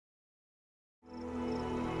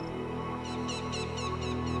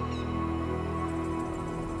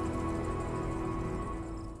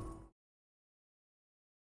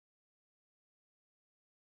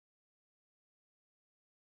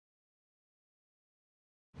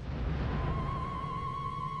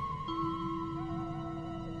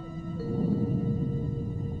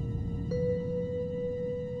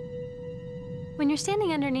When you're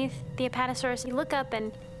standing underneath the Apatosaurus, you look up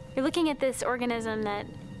and you're looking at this organism that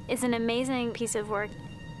is an amazing piece of work.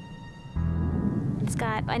 It's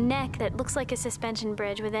got a neck that looks like a suspension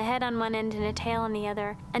bridge with a head on one end and a tail on the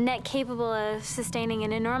other, a neck capable of sustaining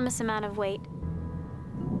an enormous amount of weight.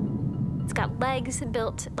 It's got legs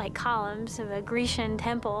built like columns of a Grecian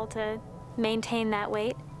temple to maintain that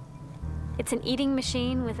weight. It's an eating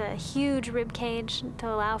machine with a huge rib cage to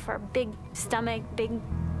allow for a big stomach, big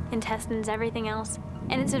intestines, everything else.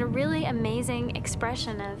 And it's a really amazing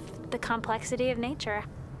expression of the complexity of nature.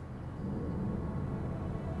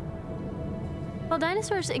 Well,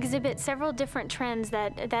 dinosaurs exhibit several different trends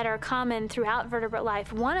that are common throughout vertebrate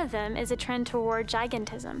life. One of them is a trend toward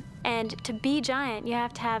gigantism. And to be giant, you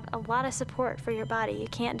have to have a lot of support for your body. You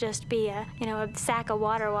can't just be a sack of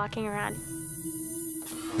water walking around.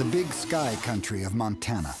 The Big Sky country of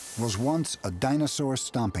Montana was once a dinosaur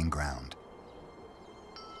stomping ground.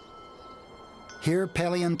 Here,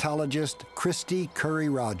 paleontologist Kristi Curry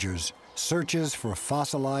Rogers searches for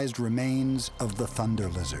fossilized remains of the thunder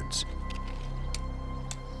lizards.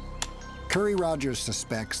 Curry Rogers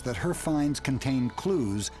suspects that her finds contain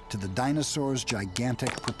clues to the dinosaurs'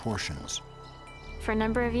 gigantic proportions. For a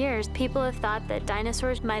number of years, people have thought that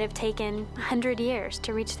dinosaurs might have taken 100 years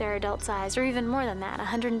to reach their adult size, or even more than that,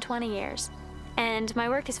 120 years. And my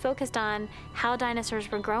work is focused on how dinosaurs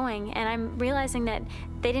were growing, and I'm realizing that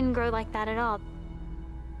they didn't grow like that at all.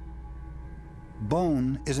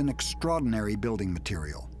 Bone is an extraordinary building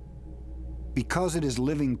material. Because it is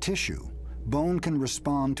living tissue, bone can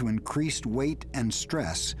respond to increased weight and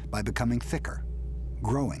stress by becoming thicker,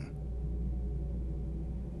 growing.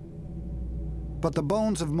 But the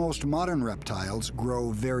bones of most modern reptiles grow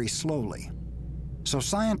very slowly. So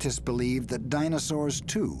scientists believe that dinosaurs,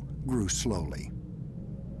 too, grew slowly.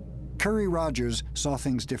 Curry Rogers saw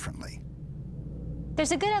things differently.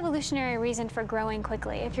 There's a good evolutionary reason for growing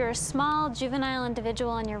quickly. If you're a small, juvenile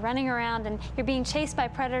individual and you're running around and you're being chased by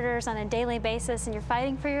predators on a daily basis and you're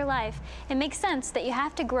fighting for your life, it makes sense that you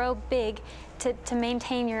have to grow big to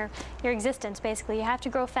maintain your existence, basically. You have to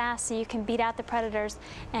grow fast so you can beat out the predators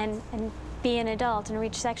and be an adult and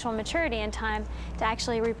reach sexual maturity in time to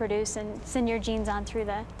actually reproduce and send your genes on through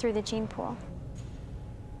the gene pool.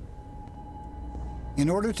 In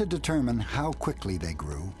order to determine how quickly they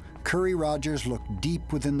grew, Curry Rogers looked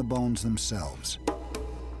deep within the bones themselves.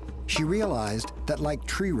 She realized that, like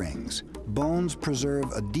tree rings, bones preserve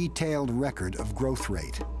a detailed record of growth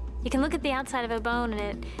rate. You can look at the outside of a bone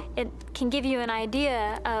and it can give you an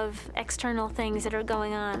idea of external things that are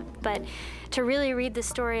going on. But to really read the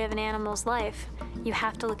story of an animal's life, you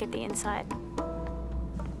have to look at the inside.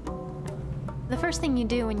 The first thing you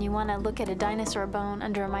do when you want to look at a dinosaur bone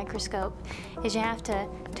under a microscope is you have to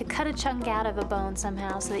cut a chunk out of a bone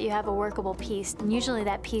somehow so that you have a workable piece. And usually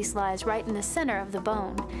that piece lies right in the center of the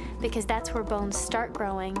bone because that's where bones start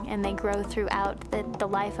growing and they grow throughout the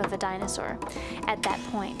life of a dinosaur at that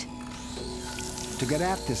point. To get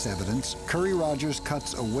at this evidence, Curry Rogers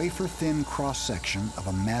cuts a wafer-thin cross-section of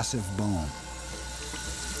a massive bone.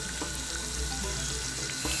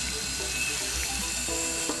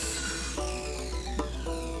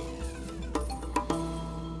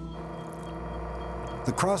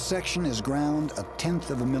 The cross-section is ground 1/10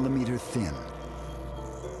 of a millimeter thin.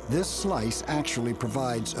 This slice actually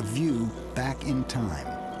provides a view back in time.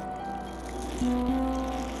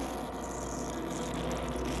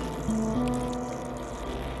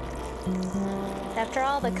 After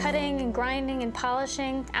all the cutting and grinding and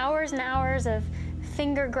polishing, hours and hours of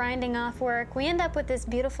finger grinding off work, we end up with this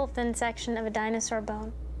beautiful thin section of a dinosaur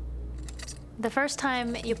bone. The first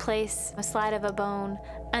time you place a slide of a bone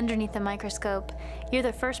underneath a microscope, you're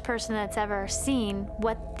the first person that's ever seen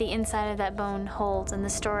what the inside of that bone holds and the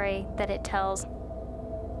story that it tells.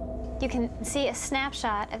 You can see a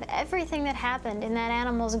snapshot of everything that happened in that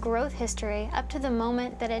animal's growth history up to the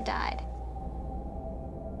moment that it died.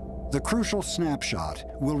 The crucial snapshot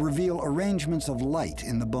will reveal arrangements of light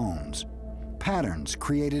in the bones, patterns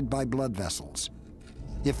created by blood vessels.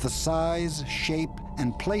 If the size, shape,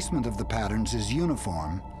 and placement of the patterns is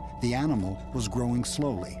uniform, the animal was growing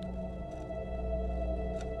slowly.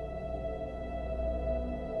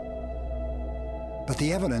 But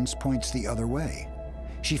the evidence points the other way.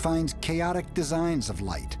 She finds chaotic designs of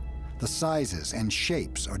light. The sizes and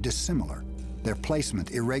shapes are dissimilar, their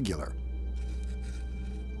placement irregular.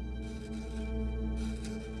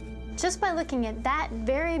 Just by looking at that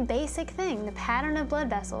very basic thing, the pattern of blood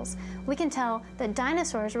vessels, we can tell that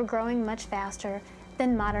dinosaurs were growing much faster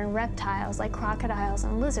than modern reptiles like crocodiles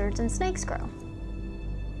and lizards and snakes grow.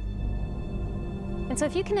 And so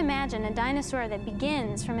if you can imagine a dinosaur that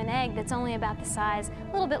begins from an egg that's only about the size,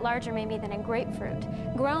 a little bit larger maybe than a grapefruit,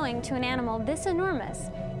 growing to an animal this enormous,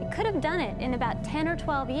 it could have done it in about 10 or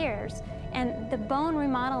 12 years. And the bone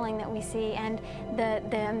remodeling that we see and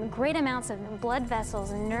the great amounts of blood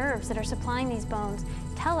vessels and nerves that are supplying these bones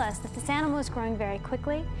tell us that this animal was growing very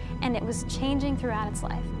quickly and it was changing throughout its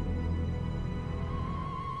life.